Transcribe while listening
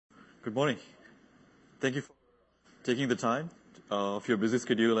Good morning. Thank you for taking the time of your busy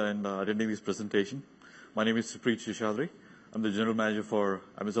schedule and attending this presentation. My name is Supreet Shishadri. I'm the General Manager for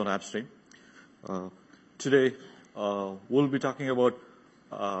Amazon AppStream. Today, we'll be talking about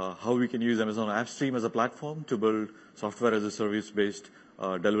how we can use Amazon AppStream as a platform to build software as a service-based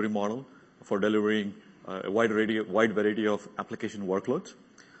delivery model for delivering a wide variety of application workloads.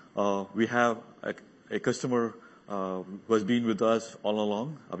 We have a customer who has been with us all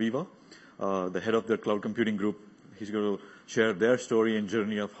along, Aviva, the head of their cloud computing group. He's going to share their story and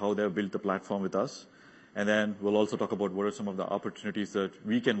journey of how they've built the platform with us. And then we'll also talk about what are some of the opportunities that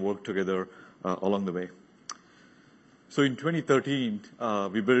we can work together along the way. So in 2013,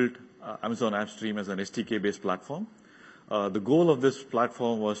 we built Amazon AppStream as an SDK-based platform. The goal of this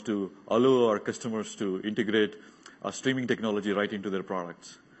platform was to allow our customers to integrate streaming technology right into their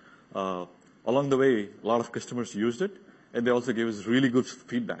products. Along the way, a lot of customers used it, and they also gave us really good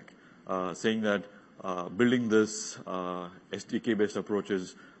feedback, saying that building this SDK-based approach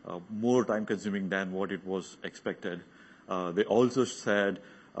is more time-consuming than what it was expected. They also said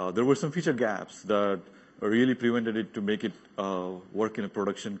there were some feature gaps that really prevented it to make it work in a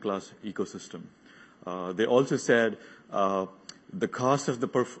production class ecosystem. They also said the cost of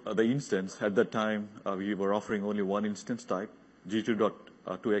the instance at that time, we were offering only one instance type,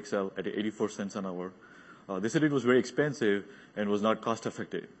 G2.2XL at 84 cents an hour. They said it was very expensive and was not cost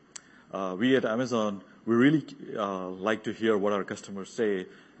effective. We at Amazon, we really like to hear what our customers say,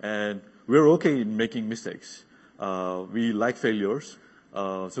 and we're okay in making mistakes. We like failures.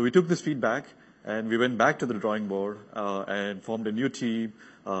 So we took this feedback and we went back to the drawing board and formed a new team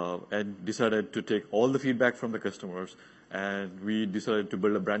and decided to take all the feedback from the customers, and we decided to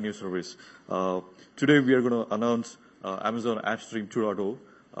build a brand new service. Today we are going to announce Amazon AppStream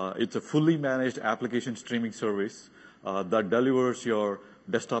 2.0. It's a fully managed application streaming service that delivers your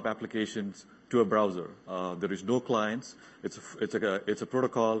desktop applications to a browser. There is no clients. It's a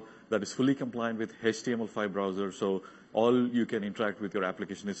protocol that is fully compliant with HTML5 browser, so all you can interact with your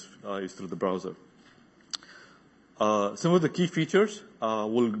application is through the browser. Some of the key features,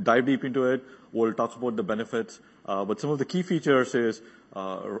 we'll dive deep into it. We'll talk about the benefits. But some of the key features is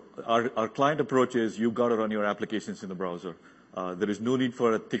our client approach is you've got to run your applications in the browser. There is no need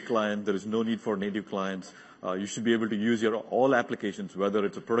for a thick client. There is no need for native clients. You should be able to use your all applications, whether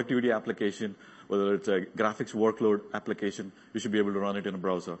it's a productivity application, whether it's a graphics workload application, you should be able to run it in a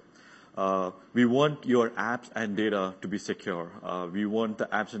browser. We want your apps and data to be secure. We want the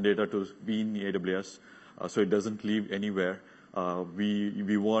apps and data to be in the AWS, so it doesn't leave anywhere.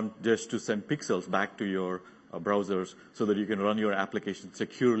 We want just to send pixels back to your browsers so that you can run your application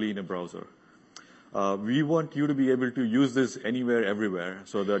securely in a browser. We want you to be able to use this anywhere, everywhere,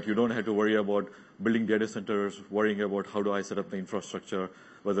 so that you don't have to worry about building data centers, worrying about how do I set up the infrastructure,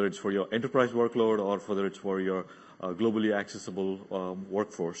 whether it's for your enterprise workload or whether it's for your globally accessible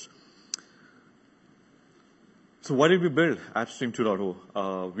workforce. So why did we build AppStream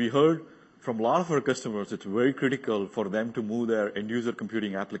 2.0? We heard from a lot of our customers it's very critical for them to move their end-user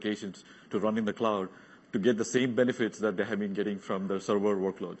computing applications to run in the cloud to get the same benefits that they have been getting from their server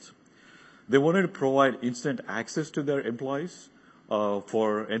workloads. They wanted to provide instant access to their employees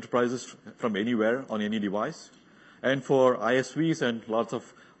for enterprises from anywhere on any device. And for ISVs and lots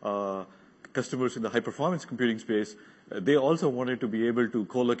of customers in the high-performance computing space, they also wanted to be able to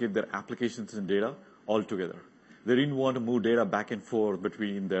co-locate their applications and data all together. They didn't want to move data back and forth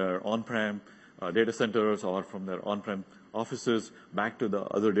between their on-prem data centers or from their on-prem offices back to the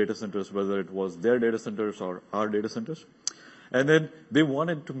other data centers, whether it was their data centers or our data centers. And then they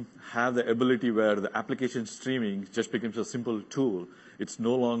wanted to have the ability where the application streaming just becomes a simple tool. It's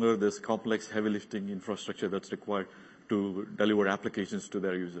no longer this complex, heavy lifting infrastructure that's required to deliver applications to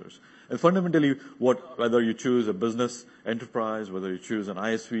their users. And fundamentally, whether you choose a business enterprise, whether you choose an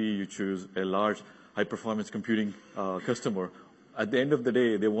ISV, you choose a large high-performance computing customer, at the end of the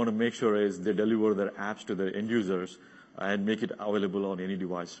day, they want to make sure is they deliver their apps to their end users and make it available on any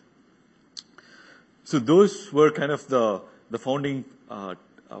device. So those were kind of the founding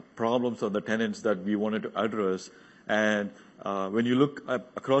problems or the tenets that we wanted to address. And when you look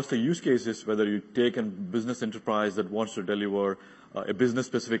across the use cases, whether you take a business enterprise that wants to deliver a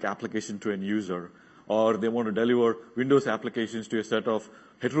business-specific application to an user, or they want to deliver Windows applications to a set of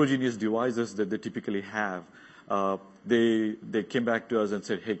heterogeneous devices that they typically have, they came back to us and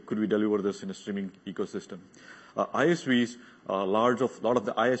said, hey, could we deliver this in a streaming ecosystem? ISVs, a lot of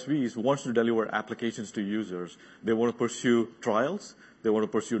the ISVs wants to deliver applications to users. They want to pursue trials. They want to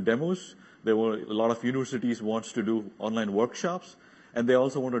pursue demos. A lot of universities wants to do online workshops. And they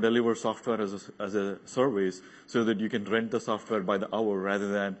also want to deliver software as a service so that you can rent the software by the hour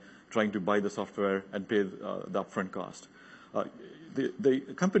rather than trying to buy the software and pay the upfront cost. The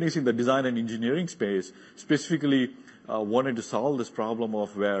companies in the design and engineering space specifically wanted to solve this problem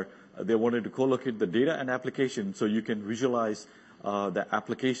of where they wanted to co-locate the data and application so you can visualize the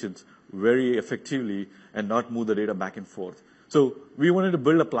applications very effectively and not move the data back and forth. So we wanted to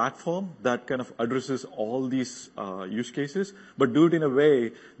build a platform that kind of addresses all these use cases, but do it in a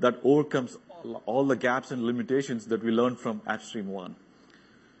way that overcomes all the gaps and limitations that we learned from AppStream 1.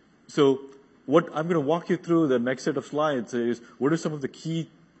 So what I'm going to walk you through the next set of slides is what are some of the key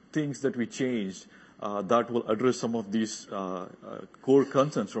things that we changed that will address some of these core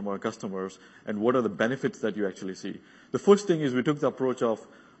concerns from our customers, and what are the benefits that you actually see. The first thing is we took the approach of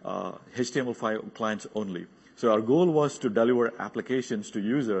HTML5 clients only. So our goal was to deliver applications to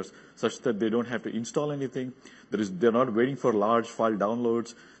users such that they don't have to install anything. They're not waiting for large file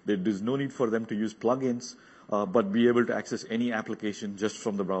downloads. There's no need for them to use plugins, but be able to access any application just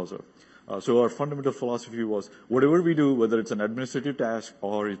from the browser. So our fundamental philosophy was whatever we do, whether it's an administrative task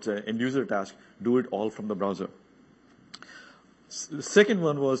or it's an end user task, do it all from the browser. The second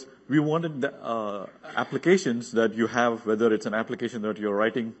one was we wanted the applications that you have, whether it's an application that you're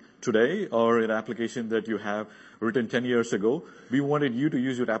writing today or an application that you have written 10 years ago, we wanted you to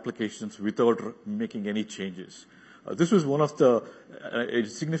use your applications without making any changes. This was one of the a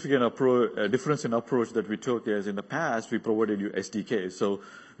significant difference in approach that we took, as in the past we provided you SDK. So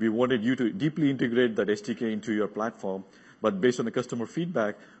we wanted you to deeply integrate that SDK into your platform, but based on the customer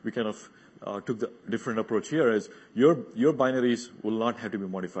feedback, we kind of took the different approach here as your binaries will not have to be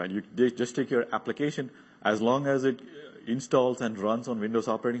modified. You just take your application, as long as it installs and runs on Windows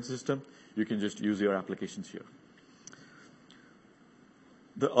operating system, you can just use your applications here.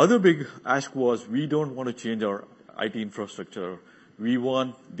 The other big ask was we don't want to change our IT infrastructure. We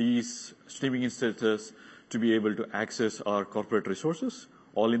want these streaming instances to be able to access our corporate resources,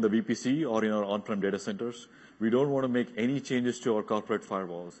 all in the VPC or in our on-prem data centers. We don't want to make any changes to our corporate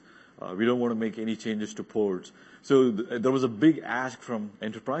firewalls. We don't want to make any changes to ports. So there was a big ask from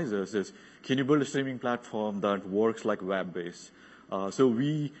enterprises is, can you build a streaming platform that works like web-based? So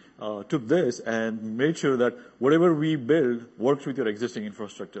we took this and made sure that whatever we build works with your existing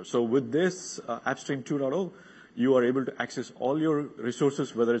infrastructure. So with this AppStream 2.0, you are able to access all your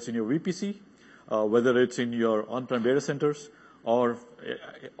resources, whether it's in your VPC, whether it's in your on-prem data centers, or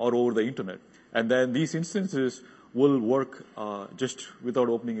over the internet. And then these instances will work just without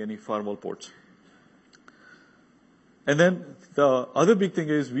opening any firewall ports. And then the other big thing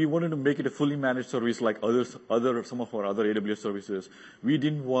is we wanted to make it a fully managed service like some of our other AWS services. We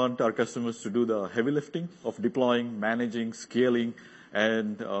didn't want our customers to do the heavy lifting of deploying, managing, scaling,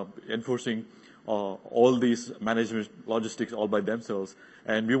 and enforcing all these management logistics all by themselves.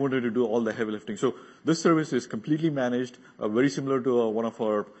 And we wanted to do all the heavy lifting. So this service is completely managed, very similar to one of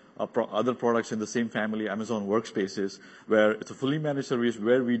our other products in the same family, Amazon Workspaces, where it's a fully managed service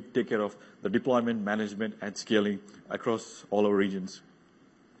where we take care of the deployment, management, and scaling across all our regions.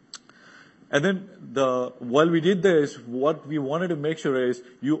 And then while we did this, what we wanted to make sure is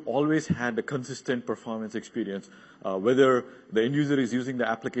you always had a consistent performance experience, whether the end user is using the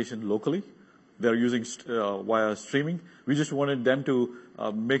application locally, they're using via streaming. We just wanted them to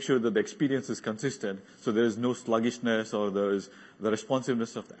make sure that the experience is consistent, so there is no sluggishness or the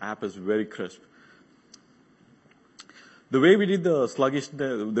responsiveness of the app is very crisp. The way we did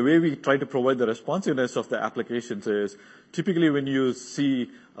the way we try to provide the responsiveness of the applications is typically when you see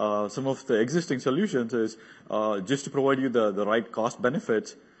some of the existing solutions is just to provide you the right cost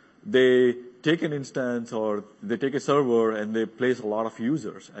benefits. They take an instance or they take a server and they place a lot of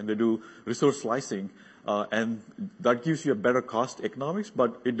users and they do resource slicing, and that gives you a better cost economics,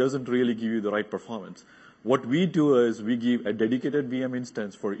 but it doesn't really give you the right performance. What we do is we give a dedicated VM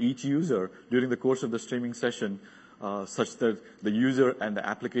instance for each user during the course of the streaming session, such that the user and the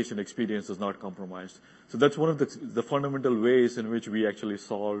application experience is not compromised. So that's one of the fundamental ways in which we actually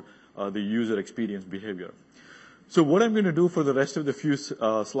solve the user experience behavior. So what I'm going to do for the rest of the few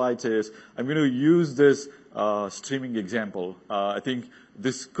slides is I'm going to use this streaming example. I think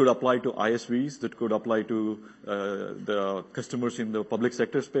this could apply to ISVs, that could apply to the customers in the public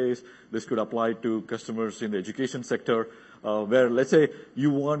sector space. This could apply to customers in the education sector, where let's say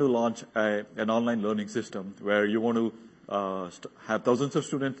you want to launch an online learning system where you want to have thousands of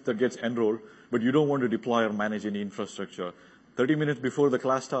students that gets enrolled, but you don't want to deploy or manage any infrastructure. 30 minutes before the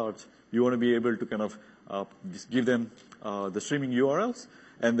class starts, you want to be able to kind of just give them the streaming URLs,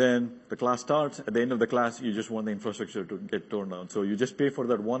 and then the class starts. At the end of the class, you just want the infrastructure to get torn down. So you just pay for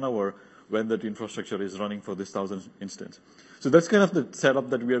that 1 hour when that infrastructure is running for this 1,000 instance. So that's kind of the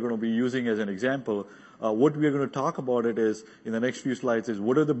setup that we are going to be using as an example. What we are going to talk about it is, in the next few slides, is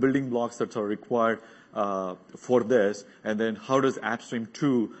what are the building blocks that are required for this, and then how does AppStream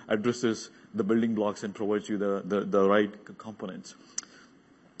 2 addresses the building blocks and provides you the right components.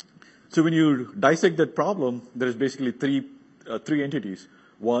 So when you dissect that problem, there is basically three entities.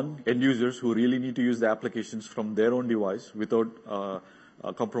 One, end users who really need to use the applications from their own device without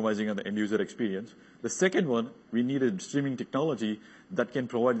compromising on the end user experience. The second one, we need a streaming technology that can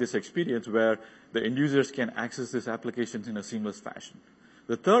provide this experience where the end users can access these applications in a seamless fashion.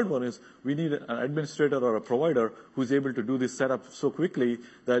 The third one is we need an administrator or a provider who's able to do this setup so quickly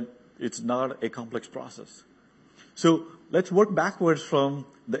that it's not a complex process. So let's work backwards from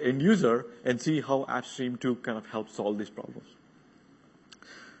the end user and see how AppStream 2 kind of helps solve these problems.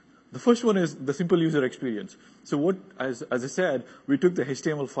 The first one is the simple user experience. So as I said, we took the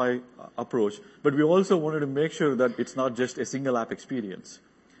HTML5 approach, but we also wanted to make sure that it's not just a single app experience.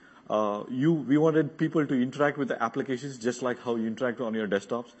 We wanted people to interact with the applications just like how you interact on your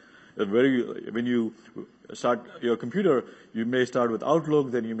desktops. When you start your computer, you may start with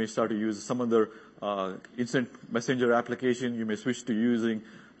Outlook, then you may start to use some other instant messenger application. You may switch to using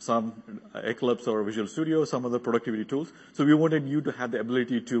some Eclipse or Visual Studio, some other productivity tools. So we wanted you to have the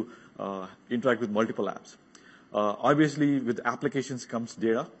ability to interact with multiple apps. Obviously, with applications comes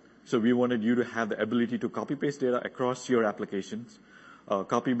data. So we wanted you to have the ability to copy-paste data across your applications,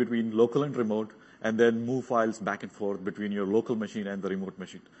 copy between local and remote, and then move files back and forth between your local machine and the remote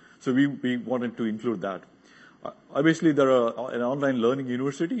machine. So we wanted to include that. Obviously, an online learning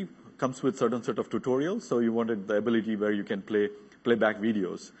university comes with certain set of tutorials. So you wanted the ability where you can play back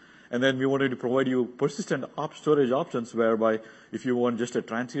videos. And then we wanted to provide you persistent storage options whereby if you want just a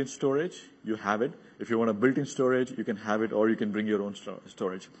transient storage, you have it. If you want a built-in storage, you can have it, or you can bring your own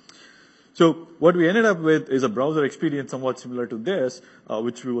storage. So what we ended up with is a browser experience somewhat similar to this,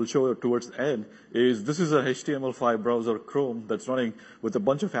 which we will show towards the end. This is a HTML5 browser Chrome that's running with a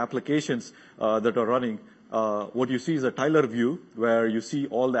bunch of applications that are running. What you see is a tiler view where you see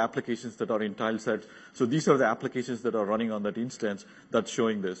all the applications that are in tile sets. So these are the applications that are running on that instance that's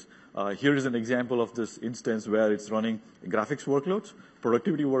showing this. Here is an example of this instance where it's running graphics workloads,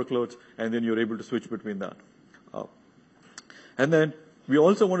 productivity workloads, and then you're able to switch between that. And then we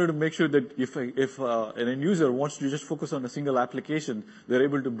also wanted to make sure that if an end user wants to just focus on a single application, they're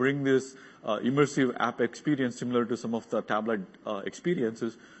able to bring this immersive app experience similar to some of the tablet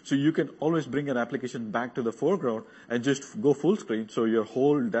experiences. So you can always bring an application back to the foreground and just go full screen. So your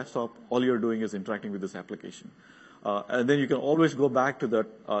whole desktop, all you're doing is interacting with this application. And then you can always go back to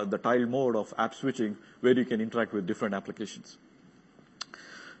the tile mode of app switching where you can interact with different applications.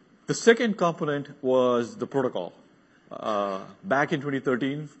 The second component was the protocol. Back in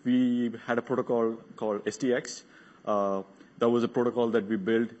 2013, we had a protocol called STX. That was a protocol that we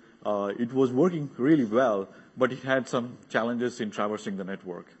built. It was working really well, but it had some challenges in traversing the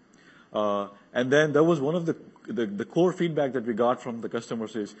network. And then there was one of the core feedback that we got from the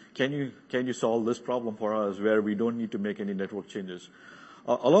customers is, can you solve this problem for us where we don't need to make any network changes?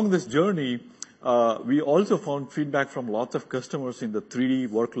 Along this journey, we also found feedback from lots of customers in the 3D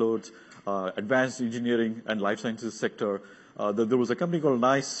workloads, advanced engineering and life sciences sector. There was a company called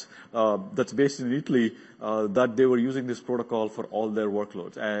NICE that's based in Italy that they were using this protocol for all their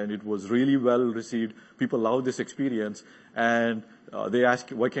workloads, and it was really well received. People loved this experience, and they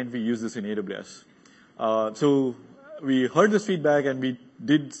asked, why can't we use this in AWS? So we heard this feedback, and we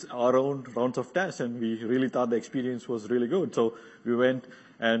did our own rounds of tests, and we really thought the experience was really good. So we went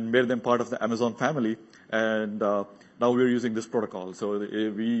and made them part of the Amazon family, and now we're using this protocol. So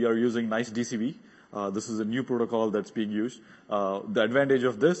we are using NICE DCV. This is a new protocol that's being used. The advantage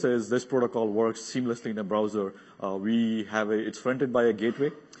of this is this protocol works seamlessly in a browser. It's fronted by a gateway.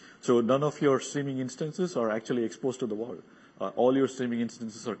 So none of your streaming instances are actually exposed to the world. All your streaming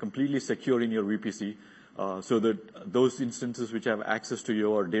instances are completely secure in your VPC. So that those instances which have access to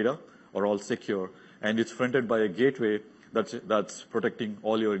your data are all secure. And it's fronted by a gateway that's protecting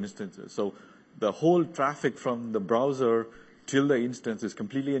all your instances. So the whole traffic from the browser till the instance is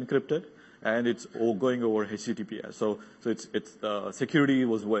completely encrypted, and it's all going over HTTPS. So security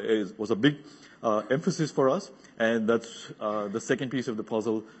was a big emphasis for us, and that's the second piece of the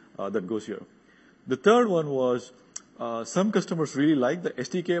puzzle that goes here. The third one was some customers really liked the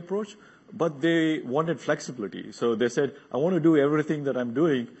SDK approach, but they wanted flexibility. So they said, I want to do everything that I'm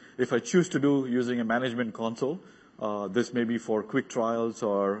doing if I choose to do using a management console. This may be for quick trials,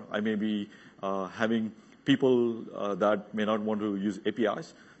 or I may be having people that may not want to use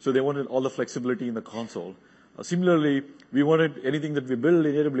APIs. So they wanted all the flexibility in the console. Similarly, we wanted anything that we build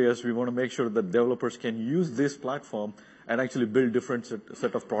in AWS, we want to make sure that developers can use this platform and actually build different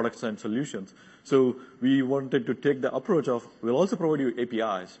set of products and solutions. So we wanted to take the approach of, we'll also provide you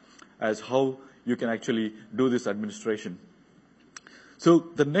APIs as how you can actually do this administration. So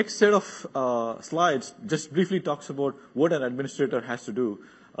the next set of slides just briefly talks about what an administrator has to do,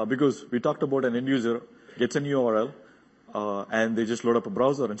 because we talked about an end user gets a new URL, and they just load up a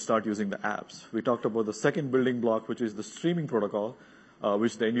browser and start using the apps. We talked about the second building block, which is the streaming protocol,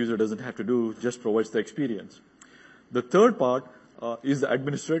 which the end user doesn't have to do, just provides the experience. The third part is the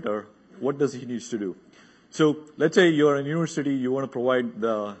administrator. What does he needs to do? So let's say you're a university, you want to provide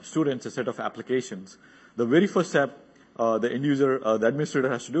the students a set of applications. The very first step the end user, the administrator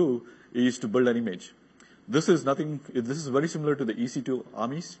has to do is to build an image. This is very similar to the EC2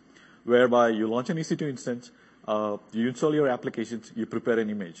 AMIs, whereby you launch an EC2 instance, you install your applications, you prepare an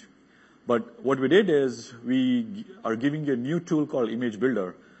image. But what we did is we are giving you a new tool called Image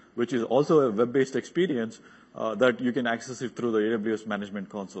Builder, which is also a web-based experience that you can access it through the AWS Management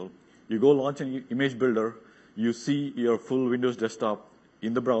Console. You go launch an Image Builder, you see your full Windows desktop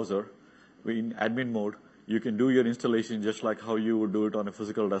in the browser, in admin mode. You can do your installation just like how you would do it on a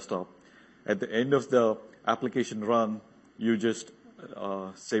physical desktop. At the end of the application run, you just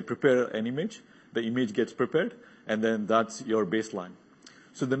say prepare an image. The image gets prepared, and then that's your baseline.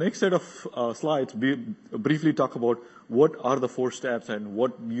 So the next set of slides briefly talk about what are the 4 steps and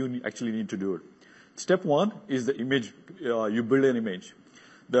what you actually need to do it. Step 1 is the image. You build an image.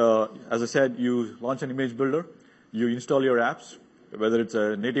 As I said, you launch an image builder. You install your apps, whether it's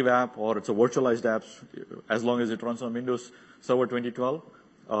a native app or it's a virtualized apps, as long as it runs on Windows Server 2012,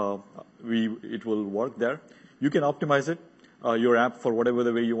 it will work there. You can optimize it, your app, for whatever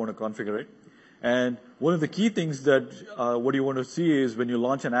the way you want to configure it. And one of the key things that what you want to see is when you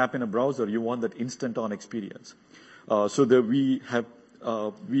launch an app in a browser, you want that instant-on experience. So that we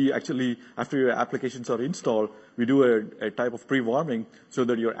actually, after your applications are installed, we do a type of pre-warming so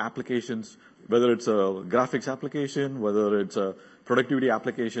that your applications, whether it's a graphics application, whether it's a productivity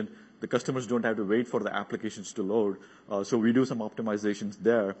application, the customers don't have to wait for the applications to load. So we do some optimizations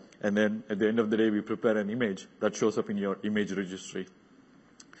there, and then at the end of the day, we prepare an image that shows up in your image registry.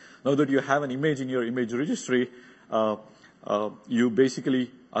 Now that you have an image in your image registry, you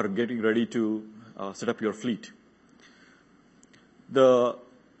basically are getting ready to set up your fleet. The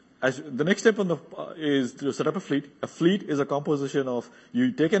next step is to set up a fleet. A fleet is a composition of,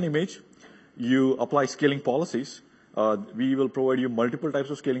 you take an image, you apply scaling policies. We will provide you multiple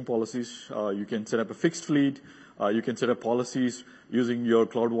types of scaling policies. You can set up a fixed fleet. You can set up policies using your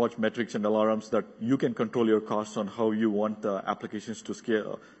CloudWatch metrics and alarms that you can control your costs on how you want the applications to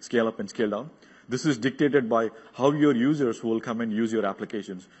scale up and scale down. This is dictated by how your users will come and use your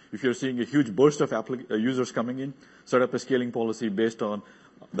applications. If you're seeing a huge burst of users coming in, set up a scaling policy based on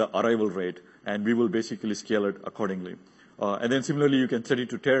the arrival rate, and we will basically scale it accordingly. And then similarly, you can set it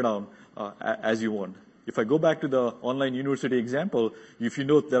to tear down as you want. If I go back to the online university example, if you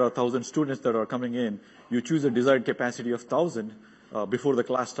know there are 1,000 students that are coming in, you choose a desired capacity of 1,000 before the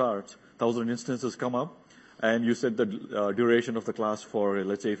class starts. 1,000 instances come up, and you set the duration of the class for,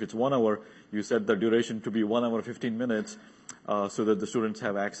 let's say if it's 1 hour, you set the duration to be 1 hour 15 minutes, so that the students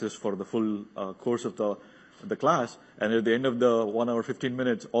have access for the full course of the class. And at the end of the 1 hour 15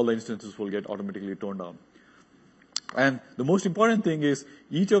 minutes, all the instances will get automatically toned down. And the most important thing is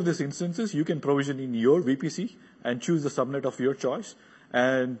each of these instances you can provision in your VPC and choose the subnet of your choice.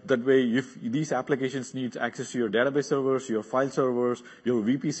 And that way, if these applications need access to your database servers, your file servers, your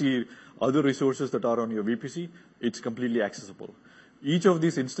VPC, other resources that are on your VPC, it's completely accessible. Each of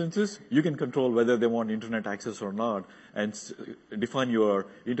these instances, you can control whether they want internet access or not, and define your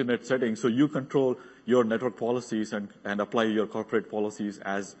internet settings. So you control your network policies and apply your corporate policies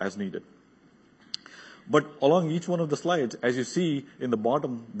as needed. But along each one of the slides, as you see in the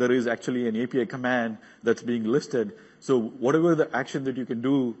bottom, there is actually an API command that's being listed. So whatever the action that you can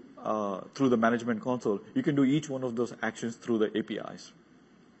do through the management console, you can do each one of those actions through the APIs.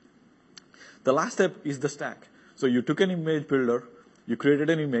 The last step is the stack. So you took an image builder, you created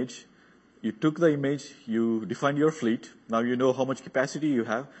an image, you took the image, you defined your fleet. Now you know how much capacity you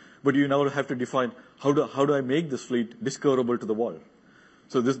have, but you now have to define how do I make this fleet discoverable to the world.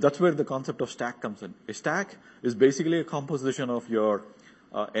 So that's where the concept of stack comes in. A stack is basically a composition of your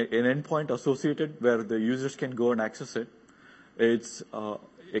an endpoint associated where the users can go and access it. It's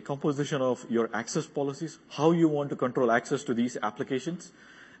a composition of your access policies, how you want to control access to these applications,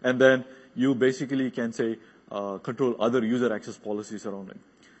 and then you basically can say control other user access policies around it.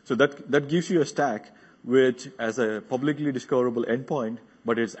 So that gives you a stack which has a publicly discoverable endpoint,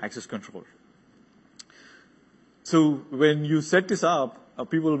 but it's access control. So when you set this up,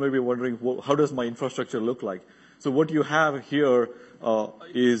 people may be wondering, well, how does my infrastructure look like? So what you have here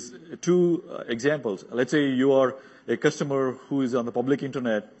is two examples. Let's say you are a customer who is on the public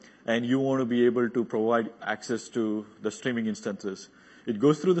internet, and you want to be able to provide access to the streaming instances. It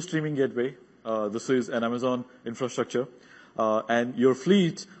goes through the streaming gateway. This is an Amazon infrastructure. And your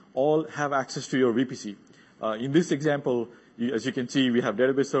fleets all have access to your VPC. In this example, as you can see, we have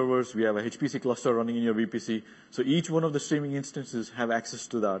database servers, we have a HPC cluster running in your VPC. So each one of the streaming instances have access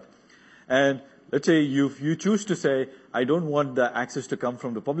to that. And let's say you choose to say, I don't want the access to come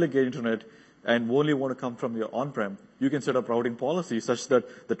from the public internet and only want to come from your on-prem. You can set up routing policies such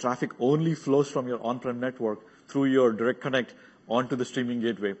that the traffic only flows from your on-prem network through your direct connect onto the streaming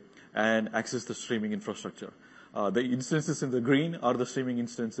gateway and access the streaming infrastructure. The instances in the green are the streaming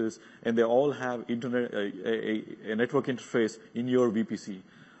instances, and they all have internet, a network interface in your VPC.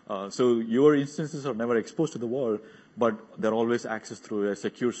 So your instances are never exposed to the world, but they're always accessed through a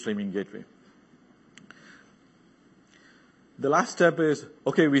secure streaming gateway. The last step is,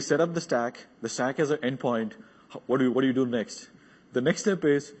 okay, we set up the stack. The stack has an endpoint. What do you do next? The next step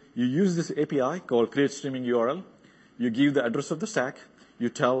is you use this API called create streaming URL. You give the address of the stack. You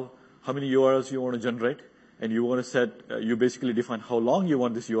tell how many URLs you want to generate, and you want to set, you basically define how long you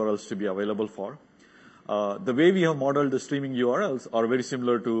want these URLs to be available for. The way we have modeled the streaming URLs are very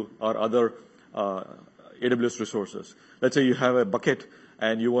similar to our other AWS resources. Let's say you have a bucket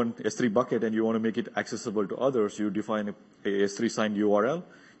and you want S3 bucket and you want to make it accessible to others. You define a S3 signed URL.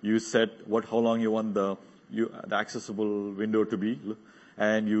 You set how long you want the accessible window to be,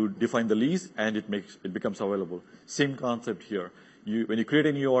 and you define the lease, and it becomes available. Same concept here. When you create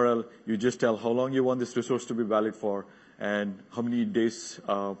a new URL, you just tell how long you want this resource to be valid for and how many days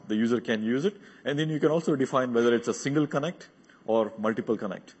the user can use it. And then you can also define whether it's a single connect or multiple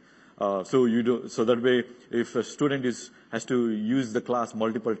connect. So that way, if a student has to use the class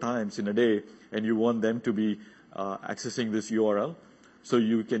multiple times in a day and you want them to be accessing this URL, so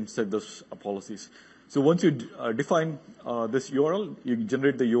you can set those policies. So once you define this URL, you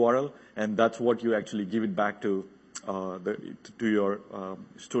generate the URL, and that's what you actually give it back to your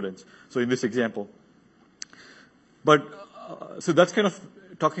students. So in this example, so that's kind of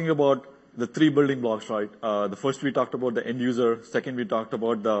talking about the three building blocks, right? The first we talked about the end user. Second we talked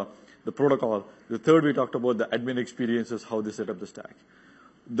about the protocol. The third we talked about the admin experiences, how they set up the stack.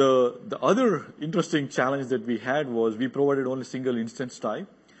 The other interesting challenge that we had was we provided only single instance type,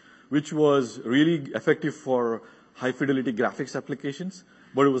 which was really effective for high fidelity graphics applications,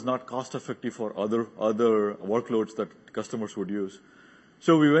 but it was not cost effective for other workloads that customers would use.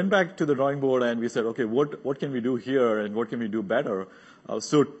 So we went back to the drawing board and we said, okay, what can we do here and what can we do better?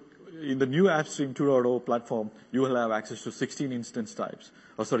 So in the new AppStream 2.0 platform, you will have access to 16 instance types.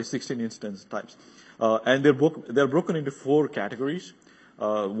 And they're broken into 4 categories.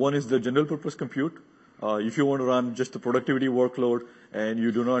 One is the general purpose compute. If you want to run just the productivity workload and you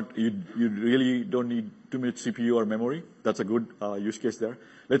really don't need too much CPU or memory, that's a good use case there.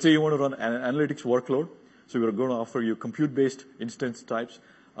 Let's say you want to run an analytics workload. So we're going to offer you compute-based instance types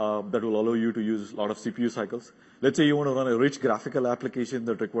that will allow you to use a lot of CPU cycles. Let's say you want to run a rich graphical application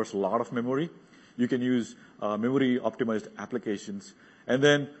that requires a lot of memory. You can use memory-optimized applications. And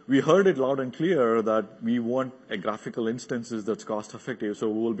then we heard it loud and clear that we want a graphical instances that's cost-effective. So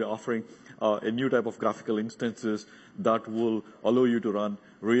we will be offering a new type of graphical instances that will allow you to run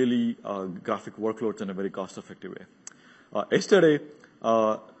really graphic workloads in a very cost-effective way. Yesterday,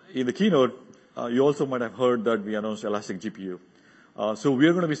 in the keynote, you also might have heard that we announced Elastic GPU. So we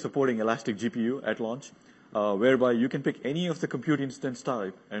are going to be supporting Elastic GPU at launch, whereby you can pick any of the compute instance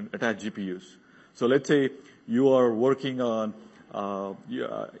type and attach GPUs. So let's say you are working on a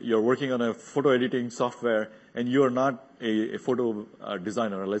photo editing software and you are not a photo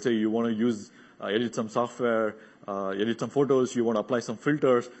designer. Let's say you want to edit some software, edit some photos, you want to apply some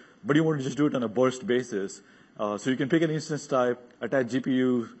filters, but you want to just do it on a burst basis. So you can pick an instance type, attach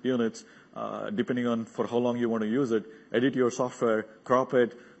GPU units, depending on for how long you want to use it, edit your software, crop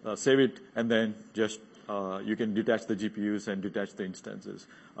it, save it, and then just you can detach the GPUs and detach the instances.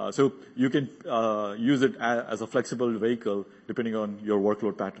 So you can use it as a flexible vehicle depending on your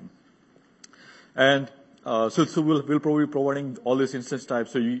workload pattern. And so we'll probably be providing all these instance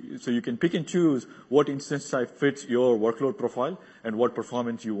types so you can pick and choose what instance type fits your workload profile and what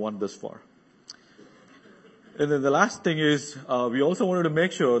performance you want this for. And then the last thing is we also wanted to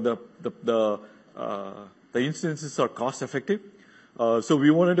make sure that the instances are cost effective. So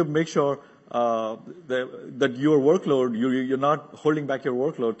we wanted to make sure that your workload, you're not holding back your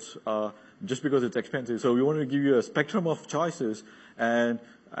workloads just because it's expensive. So we wanted to give you a spectrum of choices, and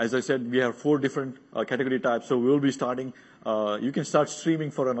as I said, we have 4 different category types. So we'll be starting, you can start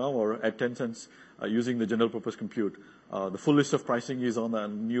streaming for an hour at 10 cents using the general purpose compute. The full list of pricing is on the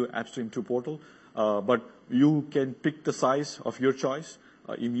new AppStream 2 portal, but you can pick the size of your choice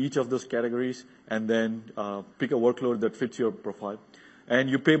in each of those categories and then pick a workload that fits your profile. And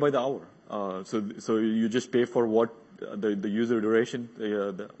you pay by the hour. So you just pay for what the user duration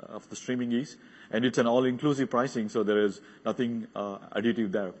of the streaming is. And it's an all-inclusive pricing, so there is nothing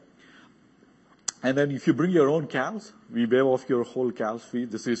additive there. And then if you bring your own CALs, we waive off your whole CALs fee.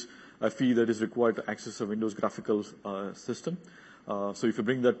 This is a fee that is required to access a Windows graphical system. So if you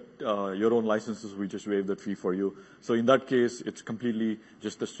bring that your own licenses, we just waive that fee for you. So in that case, it's completely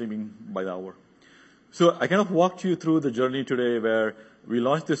just the streaming by the hour. So I kind of walked you through the journey today where we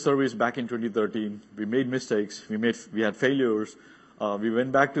launched this service back in 2013. We made mistakes. We had failures. We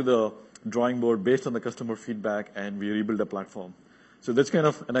went back to the drawing board based on the customer feedback, and we rebuilt a platform. So that's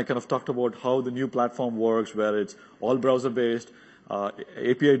and I kind of talked about how the new platform works, where it's all browser-based,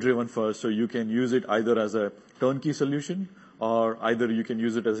 API-driven first, so you can use it either as a turnkey solution, or either you can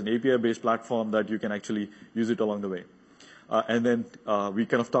use it as an API-based platform that you can actually use it along the way. And then we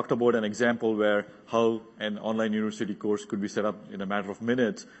kind of talked about an example where how an online university course could be set up in a matter of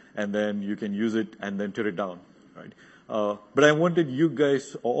minutes, and then you can use it and then tear it down, right? But I wanted you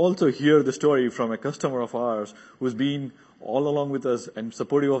guys also hear the story from a customer of ours who's been all along with us and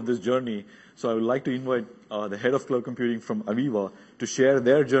supportive of this journey. So I would like to invite the head of cloud computing from Aviva to share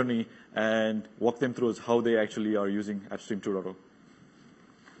their journey and walk them through how they actually are using AppStream 2.0.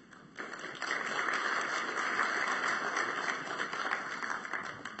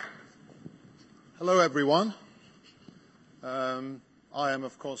 Hello, everyone. I am,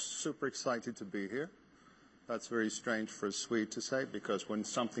 of course, super excited to be here. That's very strange for a Swede to say, because when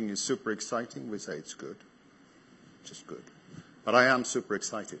something is super exciting, we say it's good. Just good. But I am super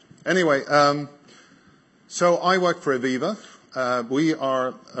excited. Anyway, so I work for Aviva. We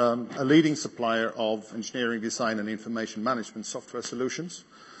are a leading supplier of engineering, design, and information management software solutions.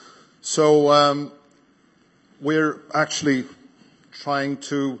 So we're actually trying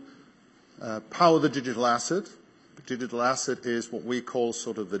to power the digital asset. The digital asset is what we call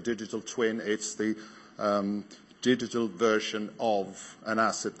sort of the digital twin. It's the digital version of an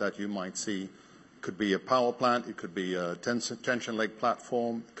asset that you might see. It could be a power plant, it could be a tension leg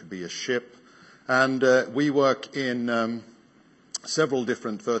platform, it could be a ship. And we work in several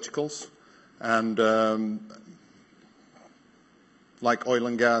different verticals, and like oil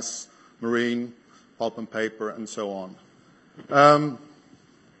and gas, marine, pulp and paper, and so on.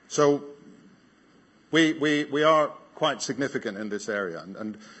 So we are quite significant in this area,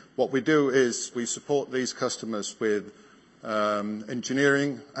 and what we do is we support these customers with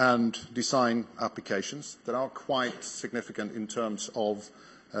engineering and design applications that are quite significant in terms of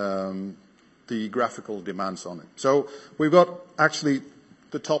the graphical demands on it. So we've got actually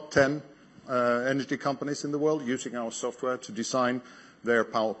the top 10 energy companies in the world using our software to design their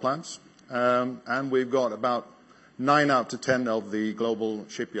power plants, and we've got about 9 out of 10 of the global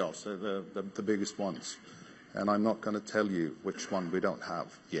shipyards, the biggest ones. And I'm not going to tell you which one we don't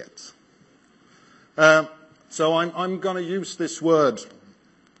have yet. So I'm going to use this word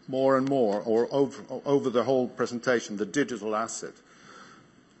more and more, or over the whole presentation, the digital asset.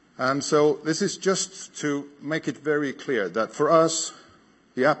 And so this is just to make it very clear that for us,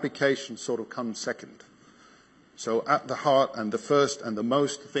 the application sort of comes second. So at the heart and the first and the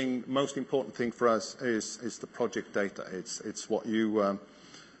most important thing for us is the project data. It's what you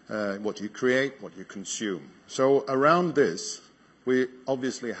create, what you consume. So around this, we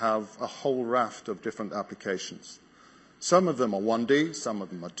obviously have a whole raft of different applications. Some of them are 1D, some of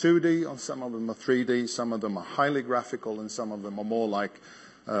them are 2D, and some of them are 3D, some of them are highly graphical, and some of them are more like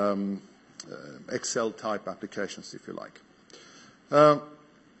Excel-type applications, if you like.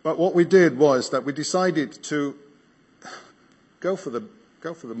 But what we did was that we decided to go for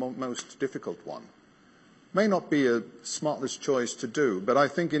the most difficult one. May not be a smartest choice to do, but I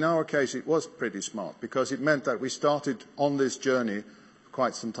think in our case it was pretty smart, because it meant that we started on this journey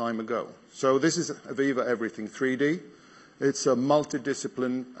quite some time ago. So this is Aviva Everything 3D. It's a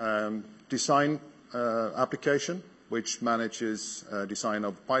multidiscipline design application which manages design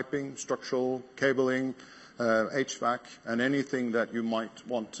of piping, structural, cabling, HVAC, and anything that you might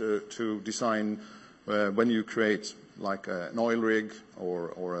want to design when you create like an oil rig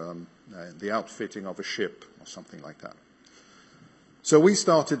or the outfitting of a ship or something like that. So we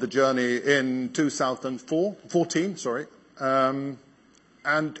started the journey in 2014,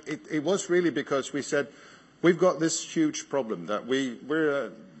 and it was really because we said, we've got this huge problem that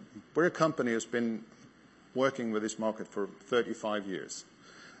we're a company that's been working with this market for 35 years.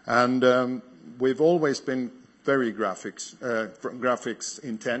 And we've always been very graphics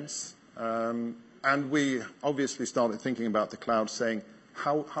intense. And we obviously started thinking about the cloud, saying,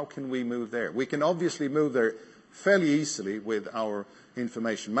 how can we move there? We can obviously move there fairly easily with our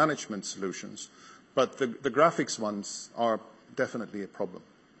information management solutions, but the graphics ones are definitely a problem.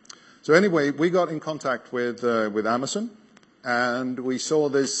 So anyway, we got in contact with Amazon, and we saw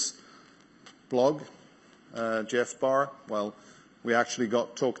this blog, Jeff Barr. Well, we actually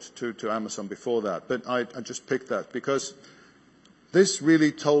talked to Amazon before that, but I just picked that because this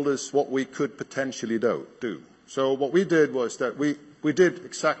really told us what we could potentially do. So what we did was that we did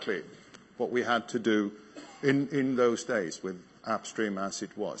exactly what we had to do in those days with AppStream as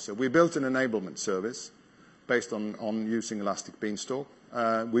it was. So we built an enablement service based on using Elastic Beanstalk.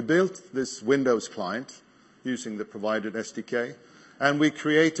 We built this Windows client using the provided SDK, and we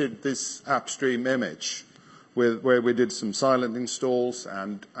created this AppStream image where we did some silent installs,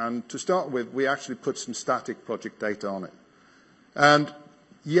 and to start with, we actually put some static project data on it. And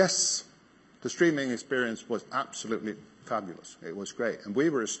yes, the streaming experience was absolutely fabulous. It was great. And we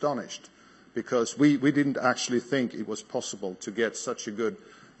were astonished because we didn't actually think it was possible to get such a good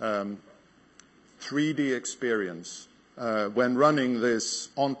 3D experience when running this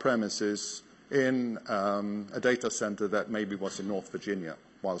on-premises in a data center that maybe was in North Virginia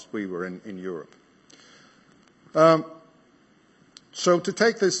whilst we were in Europe. So to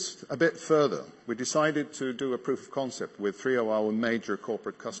take this a bit further, we decided to do a proof of concept with 3 of our major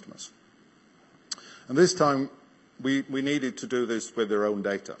corporate customers. And this time, we needed to do this with their own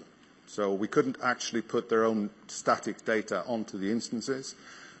data. So we couldn't actually put their own static data onto the instances,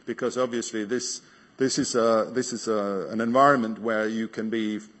 because obviously this is an environment where you can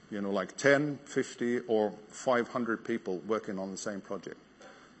be, like 10, 50, or 500 people working on the same project.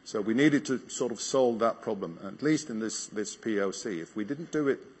 So we needed to sort of solve that problem, at least in this POC. If we didn't do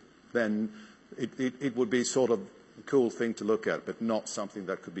it, then it would be sort of a cool thing to look at, but not something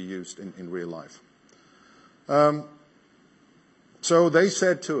that could be used in real life. So they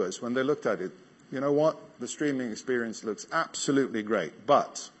said to us when they looked at it, you know what, the streaming experience looks absolutely great,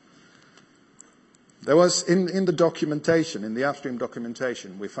 but there was in the documentation, in the AppStream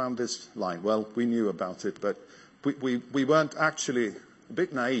documentation, we found this line. Well, we knew about it, but we weren't actually, a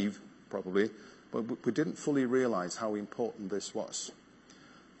bit naive probably, but we didn't fully realize how important this was.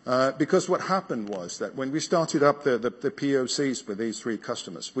 Because what happened was that when we started up the POCs with these 3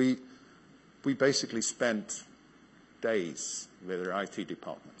 customers, we basically spent days with their IT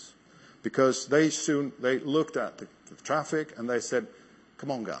departments, because they looked at the traffic and they said,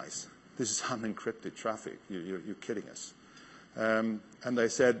 come on guys, this is unencrypted traffic, you're kidding us. And they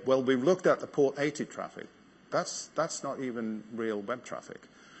said, well, we've looked at the port 80 traffic, that's not even real web traffic.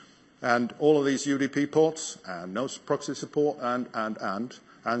 And all of these UDP ports and no proxy support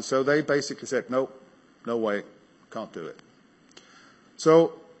and so they basically said, nope, no way, can't do it.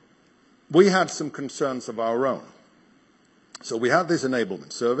 So we had some concerns of our own. So we had this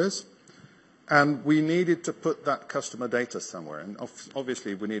enablement service, and we needed to put that customer data somewhere. And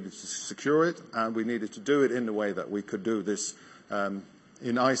obviously we needed to secure it, and we needed to do it in a way that we could do this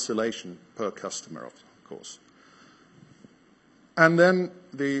in isolation per customer, of course. And then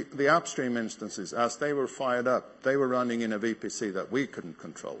the AppStream instances, as they were fired up, they were running in a VPC that we couldn't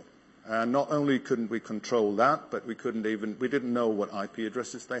control. And not only couldn't we control that, but we didn't know what IP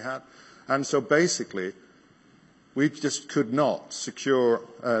addresses they had. And so basically, we just could not secure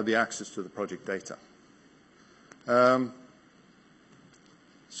the access to the project data.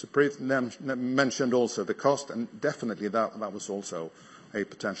 Supreet mentioned also the cost, and definitely that was also a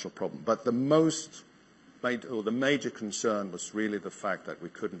potential problem. But the major concern was really the fact that we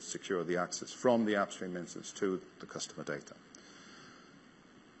couldn't secure the access from the AppStream instance to the customer data.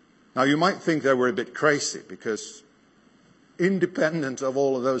 Now, you might think they were a bit crazy, because independent of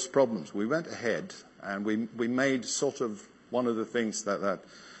all of those problems, we went ahead and we made sort of one of the things that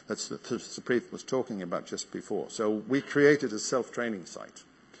Supreet was talking about just before. So we created a self-training site.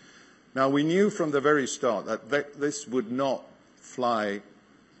 Now, we knew from the very start that this would not fly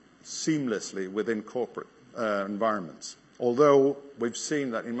seamlessly within corporate environments. Although we've seen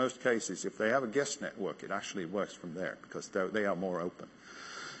that in most cases, if they have a guest network, it actually works from there because they are more open.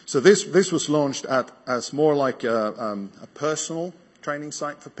 So this was launched as more like a personal training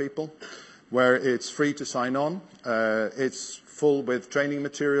site for people, where it's free to sign on. It's full with training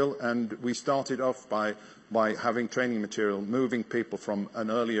material, and we started off by having training material, moving people from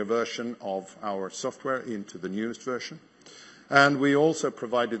an earlier version of our software into the newest version. And we also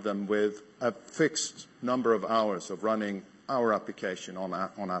provided them with a fixed number of hours of running our application on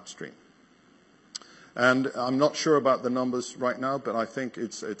AppStream. And I'm not sure about the numbers right now, but I think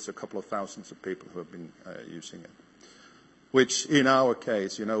it's a couple of thousands of people who have been using it. Which, in our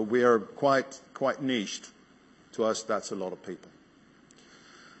case, we are quite niched. To us, that's a lot of people.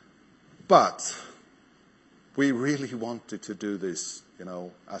 But we really wanted to do this,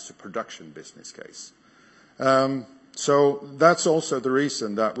 as a production business case. So that's also the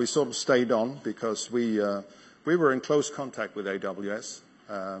reason that we sort of stayed on, because we were in close contact with AWS.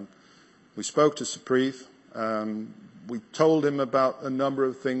 We spoke to Supreet. We told him about a number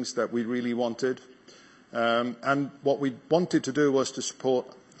of things that we really wanted. And what we wanted to do was to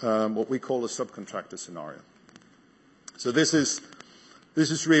support what we call a subcontractor scenario. So this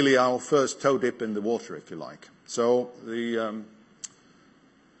is really our first toe dip in the water, if you like. So the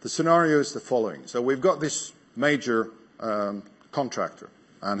scenario is the following. So we've got this major contractor,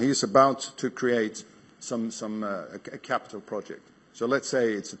 and he's about to create a capital project. So let's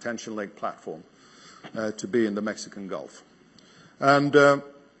say it's a tension leg platform to be in the Mexican Gulf. And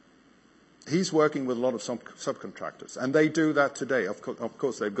he's working with a lot of subcontractors, and they do that today. Of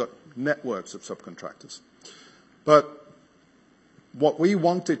course, they've got networks of subcontractors. But what we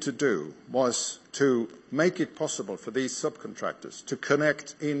wanted to do was to make it possible for these subcontractors to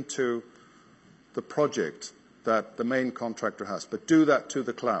connect into the project that the main contractor has, but do that to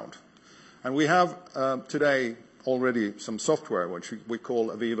the cloud. And we have today already some software which we call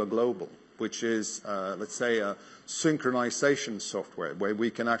Aviva Global, which is, let's say, a synchronization software where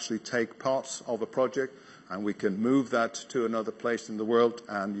we can actually take parts of a project and we can move that to another place in the world,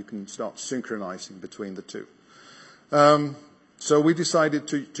 and you can start synchronizing between the two. So we decided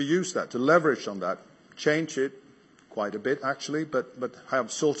to use that, to leverage on that, change it quite a bit actually, but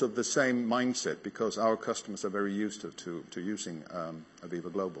have sort of the same mindset, because our customers are very used to using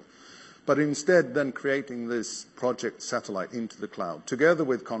Aviva Global. But instead then creating this project satellite into the cloud, together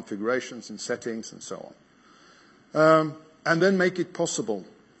with configurations and settings and so on. And then make it possible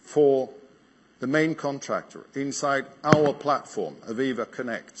for the main contractor inside our platform, Aviva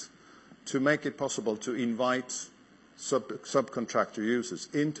Connect, to make it possible to invite subcontractor users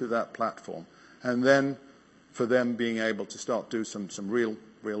into that platform, and then for them being able to start do some real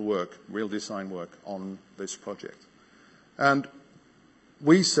work, real design work on this project. And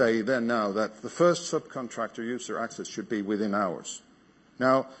we say then now that the first subcontractor user access should be within hours.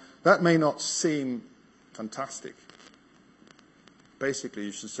 Now, that may not seem fantastic. Basically,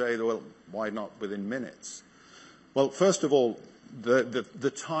 you should say, well, why not within minutes? Well, first of all,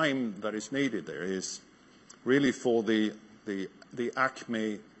 the time that is needed there is really for the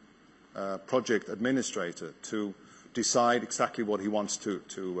Acme project administrator to decide exactly what he wants to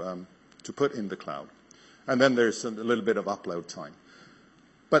put in the cloud. And then there's a little bit of upload time.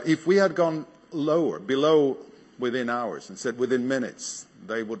 But if we had gone below within hours and said within minutes,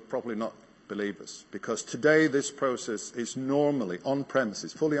 they would probably not believe us. Because today this process is normally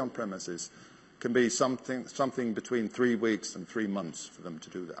on-premises, fully on-premises, can be something between 3 weeks and 3 months for them to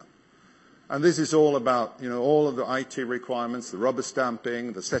do that. And this is all about, all of the IT requirements, the rubber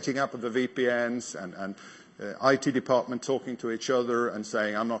stamping, the setting up of the VPNs, and IT department talking to each other and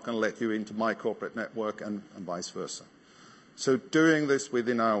saying, I'm not going to let you into my corporate network, and vice versa. So doing this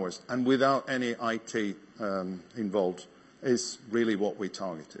within hours and without any IT involved is really what we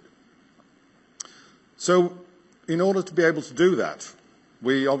targeted. So in order to be able to do that,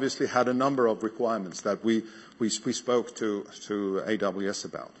 we obviously had a number of requirements that we spoke to AWS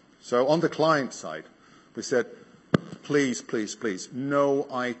about. So on the client side, we said, please, please, please, no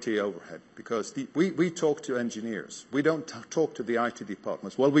IT overhead, because we talk to engineers. We don't talk to the IT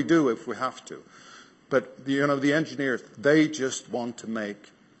departments. Well, we do if we have to. But the engineers, they just want to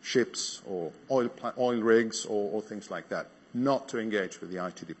make ships or oil rigs or things like that, not to engage with the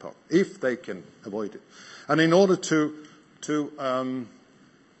IT department, if they can avoid it. And in order to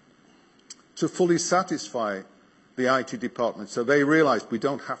fully satisfy the IT department, so they realized we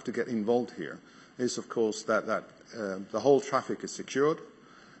don't have to get involved here, is of course that the whole traffic is secured,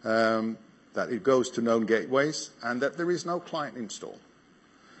 that it goes to known gateways, and that there is no client install.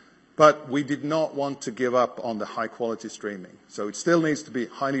 But we did not want to give up on the high-quality streaming. So it still needs to be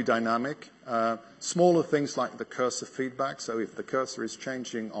highly dynamic. Smaller things like the cursor feedback. So if the cursor is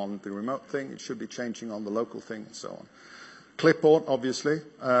changing on the remote thing, it should be changing on the local thing, and so on. Clipboard, obviously,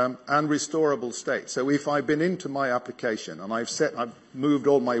 and restorable state. So if I've been into my application and I've moved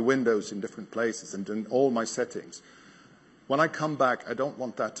all my windows in different places and done all my settings, when I come back, I don't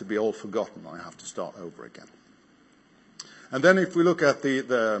want that to be all forgotten. I have to start over again. And then if we look at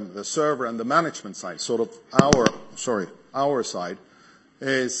the server and the management side, sort of our side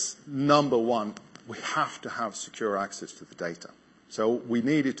is number one, we have to have secure access to the data. So we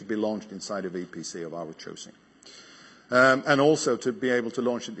need it to be launched inside a VPC of our choosing. And also to be able to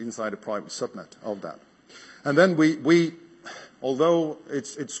launch it inside a private subnet of that. And then we although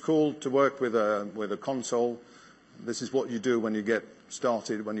it's cool to work with a console, this is what you do when you get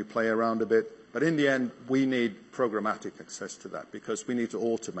started, when you play around a bit. But in the end, we need programmatic access to that because we need to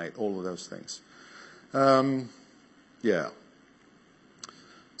automate all of those things. Yeah.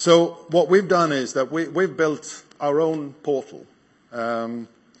 So what we've done is that we've built our own portal. A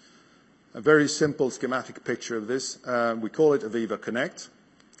very simple schematic picture of this. We call it Aviva Connect.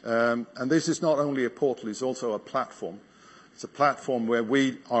 And this is not only a portal, it's also a platform. It's a platform where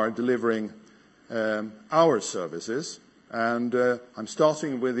we are delivering our services. And I'm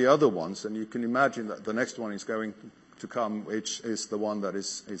starting with the other ones, and you can imagine that the next one is going to come, which is the one that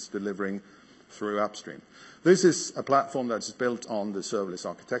is delivering through Upstream. This is a platform that's built on the serverless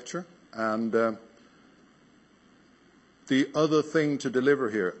architecture. And the other thing to deliver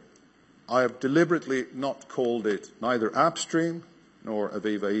here, I have deliberately not called it neither Upstream nor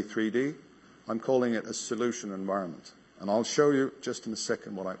Aviva E3D. I'm calling it a solution environment. And I'll show you just in a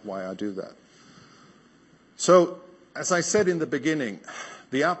second why I do that. So, as I said in the beginning,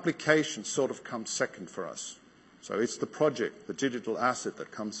 the application sort of comes second for us. So it's the project, the digital asset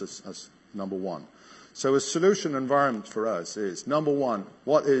that comes as number one. So a solution environment for us is, number one,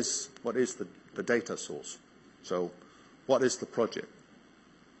 what is the data source? So what is the project?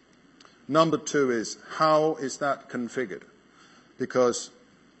 Number two is, how is that configured? Because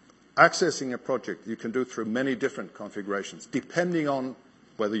accessing a project you can do through many different configurations, depending on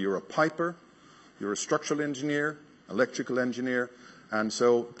whether you're a piper, you're a structural engineer, electrical engineer, and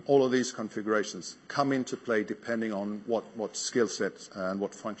so all of these configurations come into play depending on what skill sets and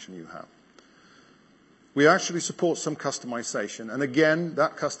what function you have. We actually support some customization, and again,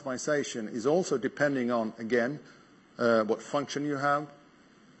 that customization is also depending on, again, what function you have.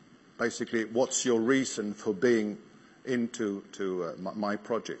 Basically, what's your reason for being into my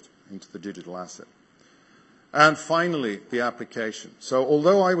project, into the digital asset. And finally, the application. So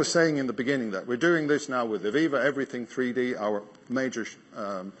although I was saying in the beginning that we're doing this now with Aviva Everything 3D, our major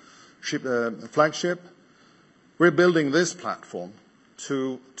flagship, we're building this platform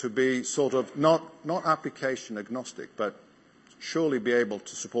to be sort of not application agnostic, but surely be able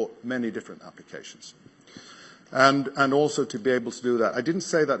to support many different applications. And also to be able to do that. I didn't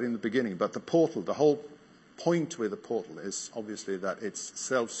say that in the beginning, but the portal, the whole point with the portal is obviously that it's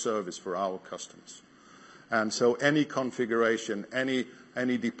self-service for our customers. And so any configuration, any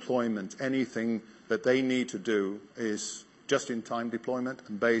deployment, anything that they need to do is just-in-time deployment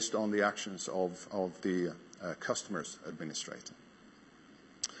and based on the actions of the customer's administrator.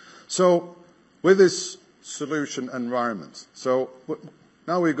 So with this solution environment, so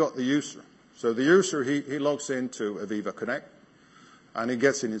now we've got the user. So the user, he logs into Aviva Connect, and he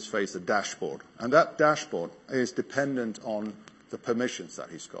gets in his face a dashboard. And that dashboard is dependent on the permissions that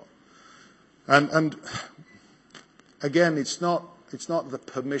he's got. And again, it's not the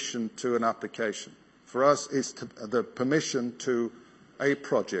permission to an application. For us, it's the permission to a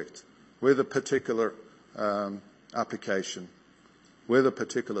project with a particular application, with a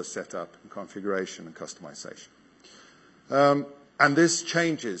particular setup and configuration and customization. And this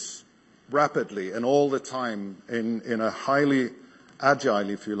changes rapidly and all the time in a highly agile,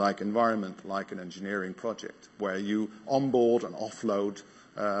 if you like, environment like an engineering project where you onboard and offload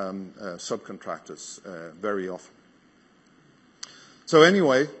subcontractors very often. So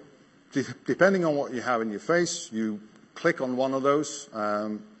anyway, depending on what you have in your face, you click on one of those.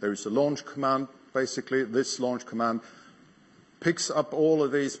 There is a launch command. Basically, this launch command picks up all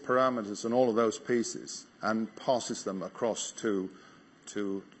of these parameters and all of those pieces and passes them across to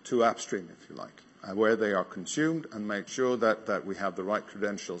Upstream, if you like, where they are consumed and make sure that we have the right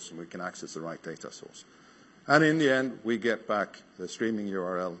credentials and we can access the right data source. And in the end, we get back the streaming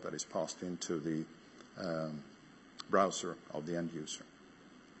URL that is passed into the browser of the end user.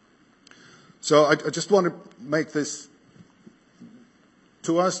 So I just want to make this,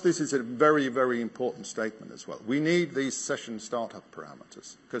 to us, this is a very, very important statement as well. We need these session startup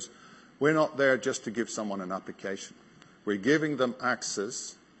parameters because we're not there just to give someone an application. We're giving them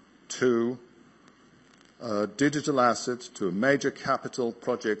access to a digital asset, to a major capital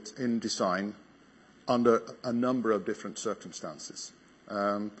project in design under a number of different circumstances.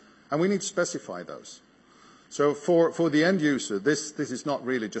 And we need to specify those. So for the end user, this is not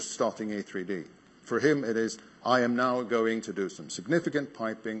really just starting E3D. For him, it is, I am now going to do some significant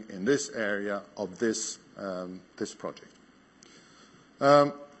piping in this area of this project.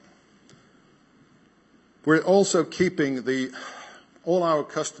 We're also keeping all our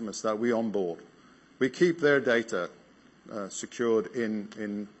customers that we onboard, we keep their data secured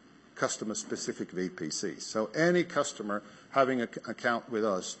in customer-specific VPCs. So any customer having an account with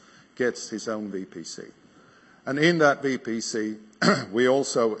us gets his own VPC. And in that VPC, we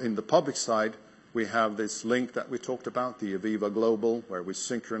also, in the public side, we have this link that we talked about, the Aviva Global, where we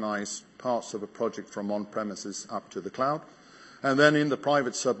synchronize parts of a project from on-premises up to the cloud. And then in the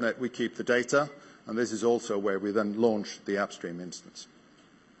private subnet, we keep the data, and this is also where we then launch the AppStream instance.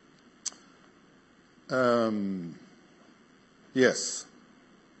 Yes.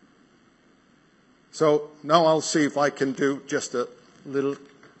 So now I'll see if I can do just a little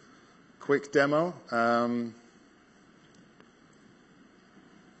quick demo.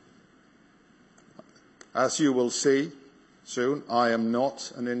 As you will see soon, I am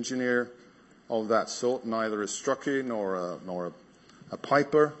not an engineer of that sort, neither a Strucky nor a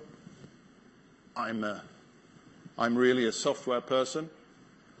Piper. I'm really a software person.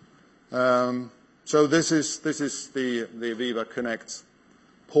 So this is the Aviva Connect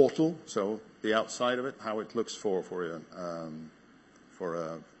portal. So the outside of it, how it looks for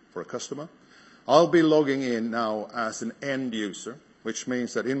a customer. I'll be logging in now as an end user, which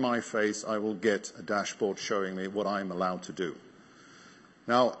means that in my face I will get a dashboard showing me what I'm allowed to do.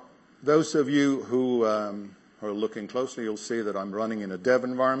 Now, those of you who are looking closely, you'll see that I'm running in a dev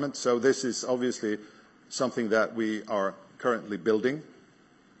environment. So this is obviously something that we are currently building.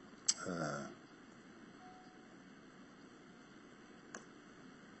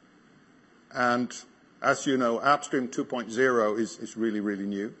 And as you know, AppStream 2.0 is really, really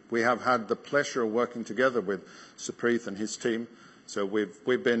new. We have had the pleasure of working together with Supreet and his team. So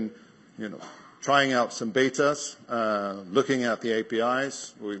we've been, trying out some betas, looking at the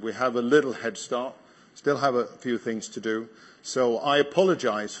APIs. We have a little head start. Still have a few things to do. So I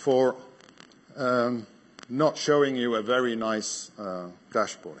apologize for not showing you a very nice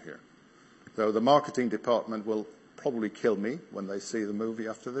dashboard here. Though the marketing department will probably kill me when they see the movie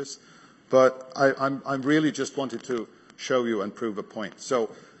after this. But I really just wanted to show you and prove a point. So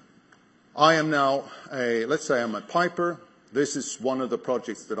I am now let's say I'm a Piper. This is one of the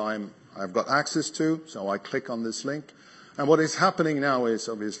projects that I've got access to. So I click on this link. And what is happening now is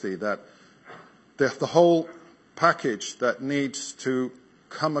obviously that the whole package that needs to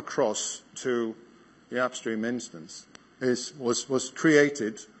come across to the AppStream instance was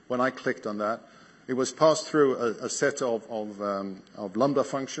created when I clicked on that. It was passed through a set of Lambda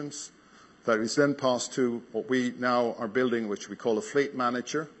functions that is then passed to what we now are building, which we call a fleet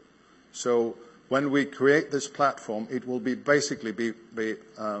manager. So when we create this platform, it will basically be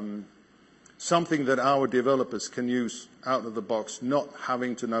something that our developers can use out of the box, not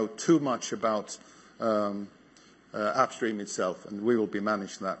having to know too much about AppStream itself, and we will be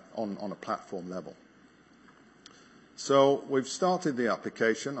managing that on a platform level. So we've started the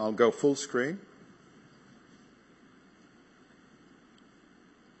application. I'll go full screen.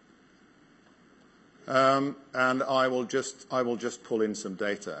 And I will just pull in some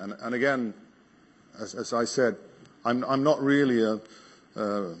data. And again, as I said, I'm not really a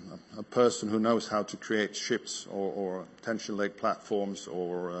person who knows how to create ships or tension leg platforms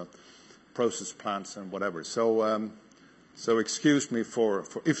or process plants and whatever. So excuse me for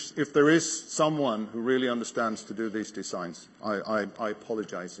if there is someone who really understands to do these designs, I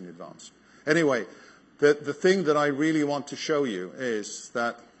apologize in advance. Anyway, the thing that I really want to show you is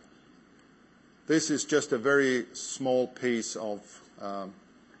that this is just a very small piece of a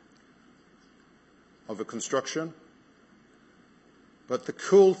construction. But the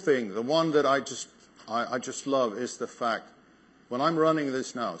cool thing, the one that I just love, is the fact when I'm running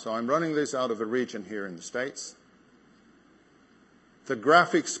this now, so I'm running this out of a region here in the States, the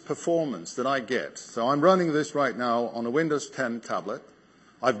graphics performance that I get. So I'm running this right now on a Windows 10 tablet.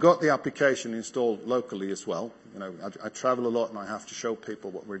 I've got the application installed locally as well. I travel a lot and I have to show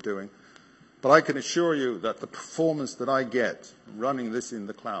people what we're doing. But I can assure you that the performance that I get running this in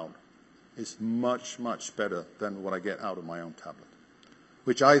the cloud is much, much better than what I get out of my own tablet,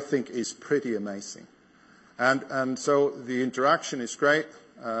 which I think is pretty amazing. And so the interaction is great.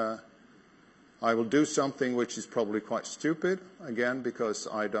 I will do something which is probably quite stupid, again, because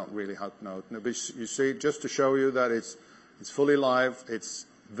I don't really know. But you see, just to show you that it's fully live, it's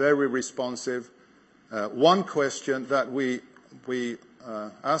very responsive. One question that we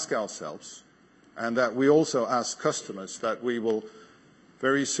ask ourselves, and that we also ask customers that we will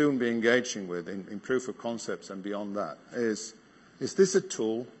very soon be engaging with in proof of concepts and beyond that, is this a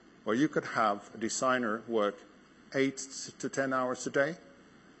tool where you could have a designer work 8 to 10 hours a day?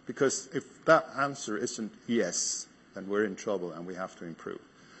 Because if that answer isn't yes, then we're in trouble and we have to improve.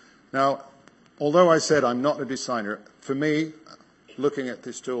 Now, although I said I'm not a designer, for me, looking at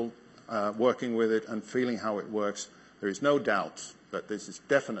this tool, working with it and feeling how it works, There is no doubt that this is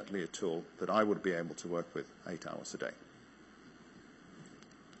definitely a tool that I would be able to work with 8 hours a day.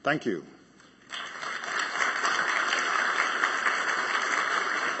 Thank you.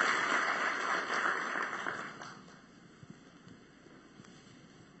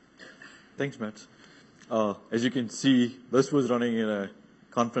 Thanks, Matt. As you can see, this was running in a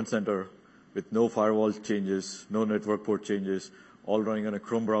conference center with no firewall changes, no network port changes, all running on a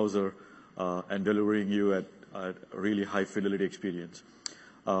Chrome browser, and delivering you at a really high fidelity experience.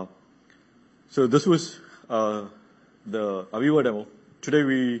 So this was the Aviva demo. Today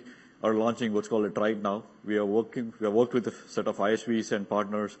we are launching what's called a Try It Now. We have worked with a set of ISVs and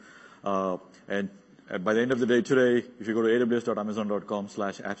partners, and by the end of the day today, if you go to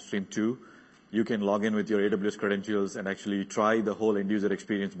aws.amazon.com/appstream2, you can log in with your AWS credentials and actually try the whole end user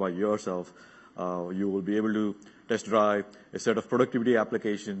experience by yourself. You will be able to test drive a set of productivity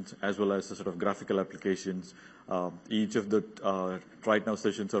applications as well as a set of graphical applications. Each of the Try It Now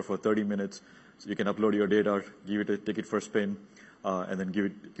sessions are for 30 minutes. So you can upload your data, take it for a spin, and then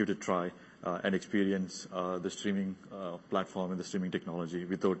give it a try, and experience the streaming platform and the streaming technology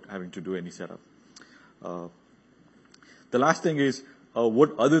without having to do any setup. The last thing is,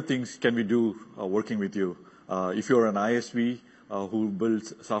 what other things can we do working with you? If you're an ISV who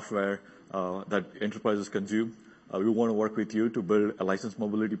builds software that enterprises consume, we want to work with you to build a license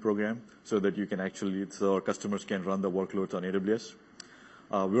mobility program so that so our customers can run the workloads on AWS.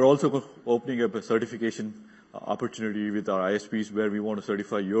 We're also opening up a certification opportunity with our ISVs where we want to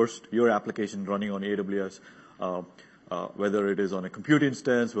certify your application running on AWS, whether it is on a compute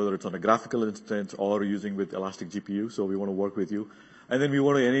instance, whether it's on a graphical instance, or using with Elastic GPU. So we want to work with you. And then we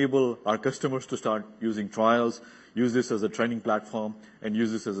want to enable our customers to start using trials, use this as a training platform, and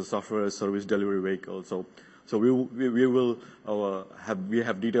use this as a software as service delivery vehicle. So we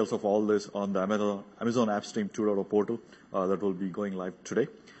have details of all this on the Amazon AppStream 2.0 portal that will be going live today,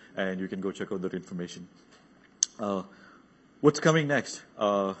 and you can go check out that information. What's coming next?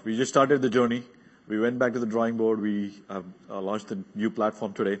 We just started the journey. We went back to the drawing board. We have launched a new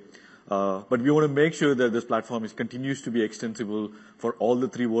platform today. But we want to make sure that this platform continues to be extensible for all the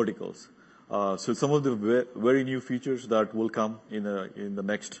 3 verticals. So some of the very new features that will come in the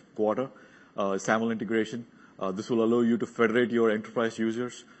next quarter, SAML integration. This will allow you to federate your enterprise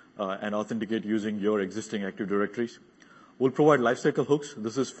users and authenticate using your existing Active Directories. We'll provide lifecycle hooks.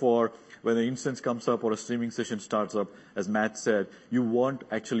 This is for when an instance comes up or a streaming session starts up. As Matt said, you want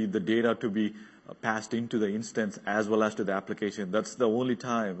actually the data to be passed into the instance as well as to the application. That's the only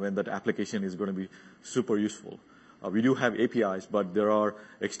time when that application is going to be super useful. We do have APIs, but there are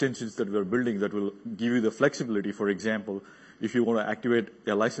extensions that we're building that will give you the flexibility. For example, if you want to activate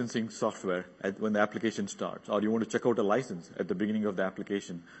a licensing software when the application starts, or you want to check out a license at the beginning of the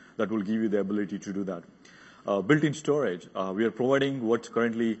application, that will give you the ability to do that. Built-in storage. We are providing what's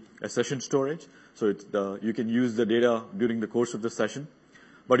currently a session storage. So you can use the data during the course of the session.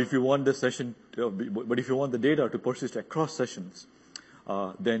 But if you want the data to persist across sessions,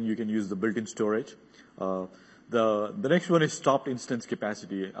 then you can use the built-in storage. The next one is stopped instance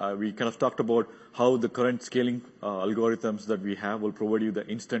capacity. We kind of talked about how the current scaling algorithms that we have will provide you the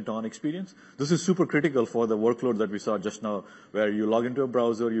instant on experience. This is super critical for the workload that we saw just now, where you log into a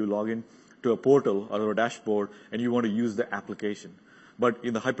browser, you log in to a portal or a dashboard, and you want to use the application. But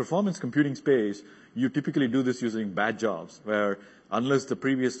in the high-performance computing space, you typically do this using batch jobs, where unless the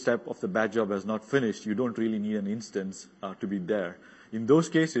previous step of the batch job has not finished, you don't really need an instance to be there. In those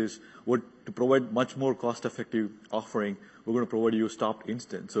cases, to provide much more cost-effective offering, we're going to provide you a stopped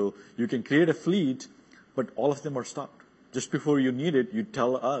instance. So you can create a fleet, but all of them are stopped. Just before you need it, you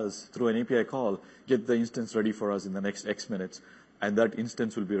tell us through an API call, get the instance ready for us in the next X minutes, and that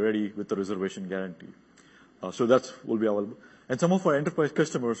instance will be ready with the reservation guarantee. So that will be available. And some of our enterprise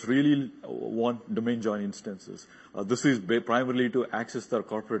customers really want domain join instances. This is primarily to access their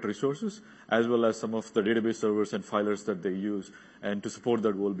corporate resources, as well as some of the database servers and filers that they use. And to support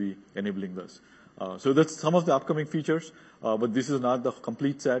that, we'll be enabling this. So that's some of the upcoming features, but this is not the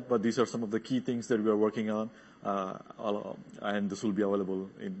complete set, but these are some of the key things that we are working on, and this will be available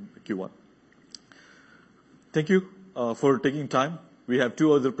in Q1. Thank you for taking time. We have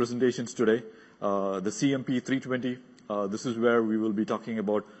 2 other presentations today. The CMP 320. This is where we will be talking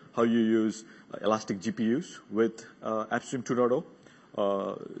about how you use Elastic GPUs with AppStream 2.0.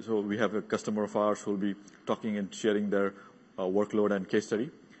 So we have a customer of ours who will be talking and sharing their workload and case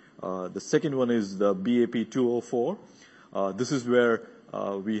study. The second one is the BAP 204. This is where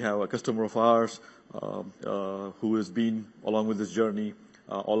we have a customer of ours who has been along with this journey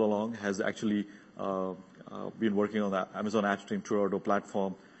all along, has actually been working on the Amazon AppStream 2.0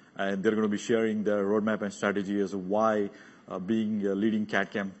 platform, and they're going to be sharing their roadmap and strategy as to why, being a leading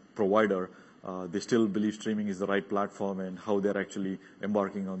CAD/CAM provider, they still believe streaming is the right platform and how they're actually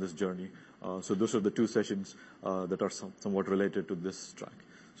embarking on this journey. So those are the two sessions that are somewhat related to this track.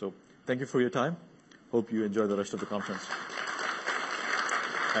 So thank you for your time. Hope you enjoy the rest of the conference.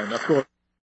 And of course,